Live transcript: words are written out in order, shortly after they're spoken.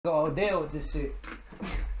Go all deal with this shit.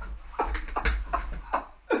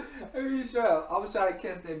 Let me shut up. I was trying to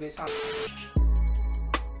catch that bitch.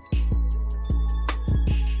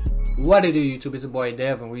 What it do, YouTube? It's your boy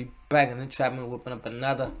Dev, and we back in the trap and whipping up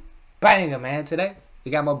another banger, man. Today we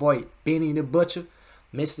got my boy Benny the Butcher,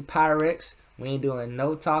 Mr. Pyrex. We ain't doing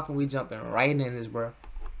no talking. We jumping right in this, bro.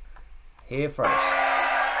 Here first.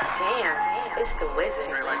 Damn, it's the wizard.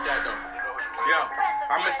 Straight like that though. Yeah,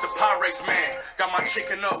 I'm Mr. Pyrex, man. Got my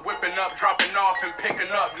chicken up, whipping up, dropping off and picking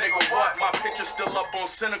up. Nigga, what? My picture still up on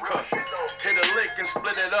Seneca. Hit a lick and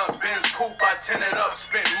split it up. Benz coupe, I tin it up.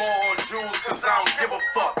 Spent more on jewels cause I don't give a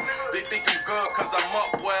fuck. They think I'm good cause I'm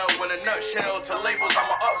up well. When a nutshell to labels, I'm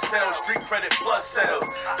a upsell. Street credit plus sales.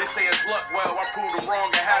 They say it's luck, well, I proved them wrong.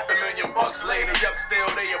 At $500,000 later, yup, still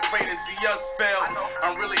they afraid to see us fail.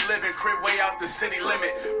 I'm really living crib way out the city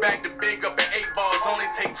limit. Back to big up at 8 balls, only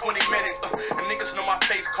take 20 minutes. And niggas know my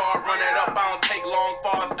face card, run it up. I don't take long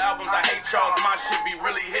false albums. I hate y'all. My shit be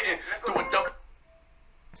really hitting through a duck.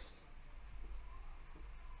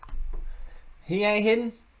 He ain't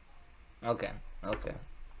hitting? Okay.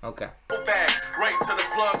 Bag, right to the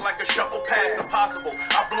plug like a shuffle pass, impossible.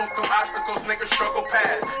 I blew through obstacles, niggas struggle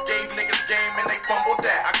past. Gave niggas game and they fumbled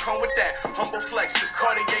that. I come with that, humble flex, this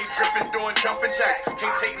Cartier dripping, doing jumping jacks.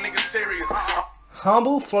 Can't take niggas serious.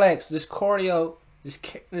 Humble flex, this Cartier, this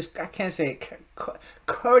I can't say it,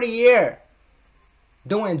 Cartier,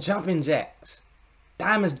 doing jumping jacks,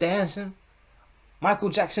 diamonds dancing, Michael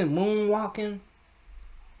Jackson moonwalking.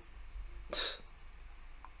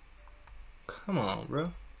 Come on,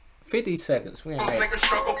 bro. 50 seconds. We ain't Those niggas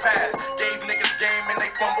struggle past. Gave niggas game and they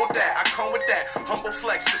fumbled that. I come with that. Humble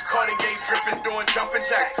flex. This Cartier dripping, doing jumping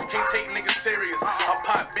jacks. Can't take niggas serious. I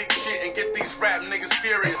pop big shit and get these rap niggas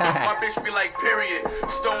furious. My bitch be like, period.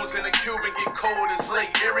 Stones in the cube and get cold as late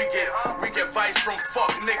irrigate. We get vice from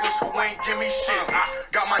fuck niggas who ain't give me shit. I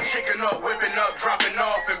got my chicken up, whipping up, dropping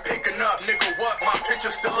off and picking up. Nigga, what? My picture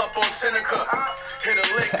still up on Seneca. Hit a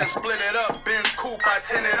lick and split it up. Benz coupe, I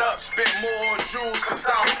tin it up. Spent more on jewels cause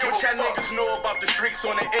I don't give a fuck. Niggas know about the streets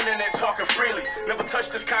on the internet talking freely. Never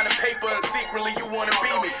touch this kind of paper and secretly you wanna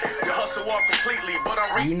be me. You hustle off completely, but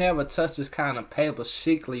I'm You never touch this kind of paper,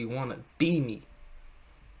 secretly you wanna be me.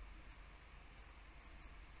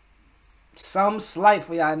 Some slight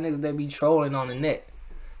for y'all niggas that be trolling on the net.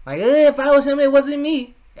 Like, if I was him, it wasn't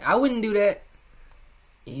me. I wouldn't do that.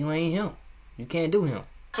 You ain't him. You can't do him.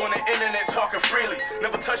 on the internet talking freely.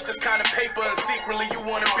 Never touch this kind of paper and secretly you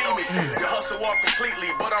wanna be me. You hustle off completely,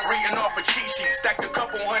 but I'm reading off a cheat sheet. Stacked a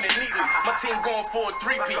couple hundred neatly. My team going for a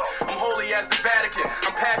three-peat. I'm holy as the Vatican.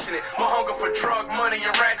 I'm passionate. My hunger for drug money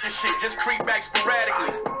and ratchet shit just creep back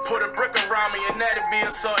sporadically. Put a brick around me and that'd be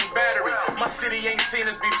assault and battery. My city ain't seen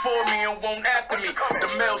us before me and won't after me. The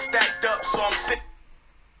mail stacked up, so I'm sitting.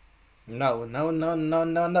 No.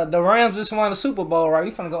 The Rams just won the Super Bowl, right?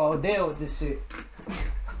 We finna go all deal with this shit.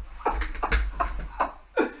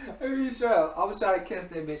 Let me shut up. I was trying to catch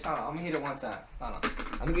that bitch. Hold on, I'm gonna hit it one time. Hold on.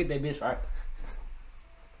 I'm gonna get that bitch right.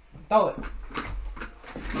 Throw it.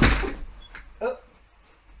 Up.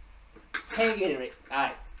 Can't get it right.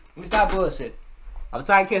 Alright. Let me stop bullshit. I was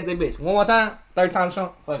trying to catch that bitch. One more time. Third time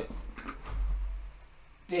strong. Fuck it.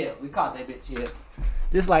 Yeah, we caught that bitch, yeah.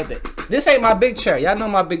 Just like that. This ain't my big chair. Y'all know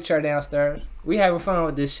my big chair downstairs. We having fun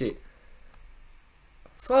with this shit.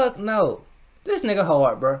 Fuck no. This nigga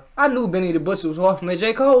hard, bro. I knew Benny the Butcher was hard from the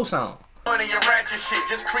J. Cole song. Money and ratchet shit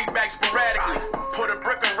just creep back sporadically. Put a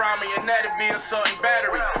brick around me and that'd be assault and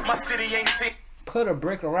battery. My city ain't seen. Put a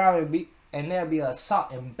brick around me and there'll be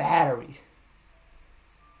assault and battery.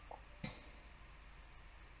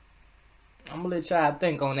 I'm gonna let y'all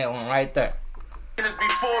think on that one right there.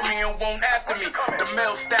 Before me and won't after me. The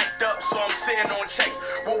mail stacked up, so I'm sitting on checks.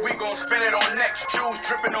 What we gon' spend it on next? Jewels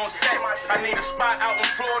dripping on set. I need a spot out in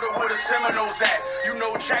Florida where the Seminoles at. You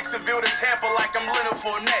know Jacksonville to Tampa like I'm Leonard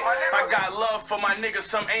Fournette. I got love for my niggas,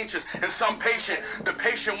 some anxious and some patient. The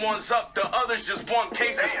patient one's up, the others just want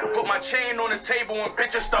cases. Put my chain on the table and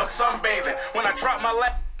bitches start sunbathing. When I drop my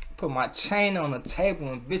lap. Put my chain on the table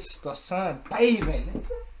and bitches start sunbathing.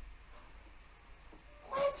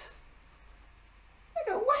 What?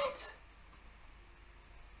 What?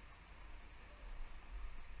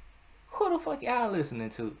 Who the fuck y'all listening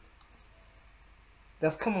to?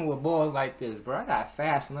 That's coming with balls like this, bro. I gotta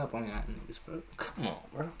fasten up on y'all niggas, bro. Come on,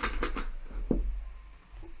 bro.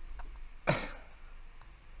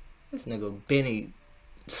 This nigga Benny.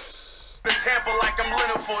 The Tampa like I'm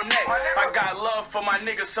Leonard Fournette. I got love for my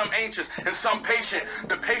niggas, some anxious and some patient.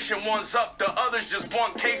 The patient one's up, the others just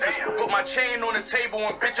want cases. Put my chain on the table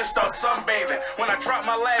and bitches start sunbathing. When I dropped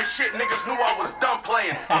my last shit, niggas knew I was done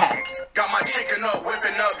playing. Got my chicken up,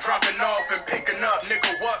 whipping up, dropping off and picking up.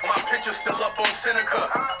 Nigga, what? My picture still up on Seneca.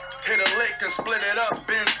 Hit a lick and split it up.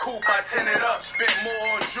 Benz coupe, I tin it up. Spent more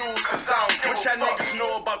on jewels, cause I don't give a fuck. What y'all niggas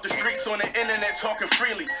know about the streets on the internet talking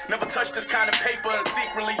freely? Never touch this kind of paper and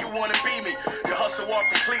secretly you wanna be me. You hustle off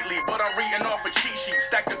completely, but I'm reading off a cheat sheet.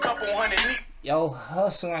 Stacked a couple hundred neat. Yo,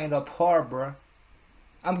 hustle ain't up hard, bro.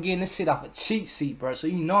 I'm getting this shit off a cheat sheet, bro. So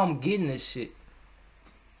you know I'm getting this shit.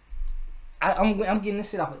 I'm getting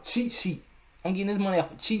this shit off a cheat sheet. I'm getting this money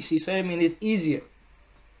off a cheat sheet, so that means it's easier.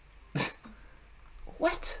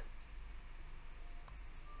 What?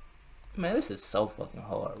 Man, this is so fucking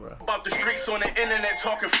hard, bro. About the streets on the internet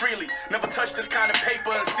talking freely. Never touch this kind of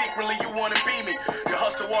paper and secretly you wanna be me. You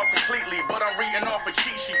hustle off completely, but I'm reading off a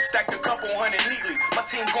cheat sheet. Stacked a couple hundred neatly. My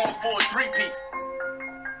team going for a three-peat.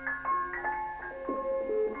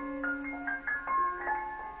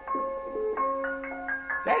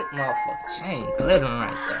 That motherfucker chain glittering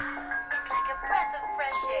right there. It's like a breath of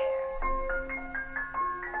fresh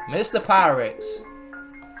air. Mr. Pyrex.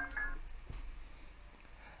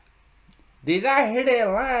 Did y'all hear that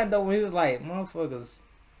line though when he was like, motherfuckers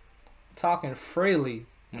talking freely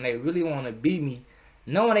when they really want to beat me,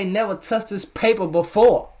 knowing they never touched this paper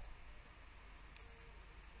before?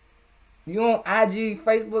 You on IG,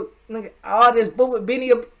 Facebook, nigga, all this book with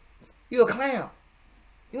Benny, you a clown.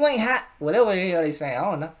 You ain't hot. Whatever the hell they saying, I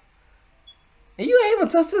don't know. And you ain't even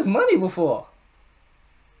touched this money before.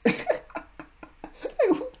 I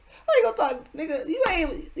ain't gonna talk, nigga.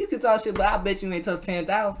 You can talk shit, but I bet you ain't touched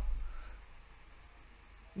 10,000.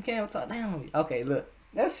 You can't even talk down on me. Okay, look.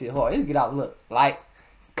 That shit hard. Let's get out. Look. Like,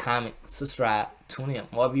 comment, subscribe, tune in.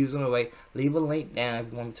 More views on the way. Leave a link down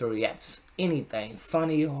if you want me to react to anything.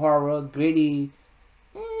 Funny, horror, gritty.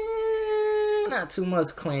 Not too much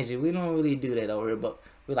cringy. We don't really do that over here, but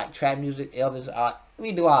we like trap music, Elvis, art.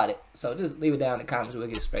 We do all that. So just leave it down in the comments. We'll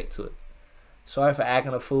get straight to it. Sorry for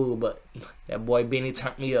acting a fool, but that boy Benny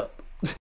turned me up.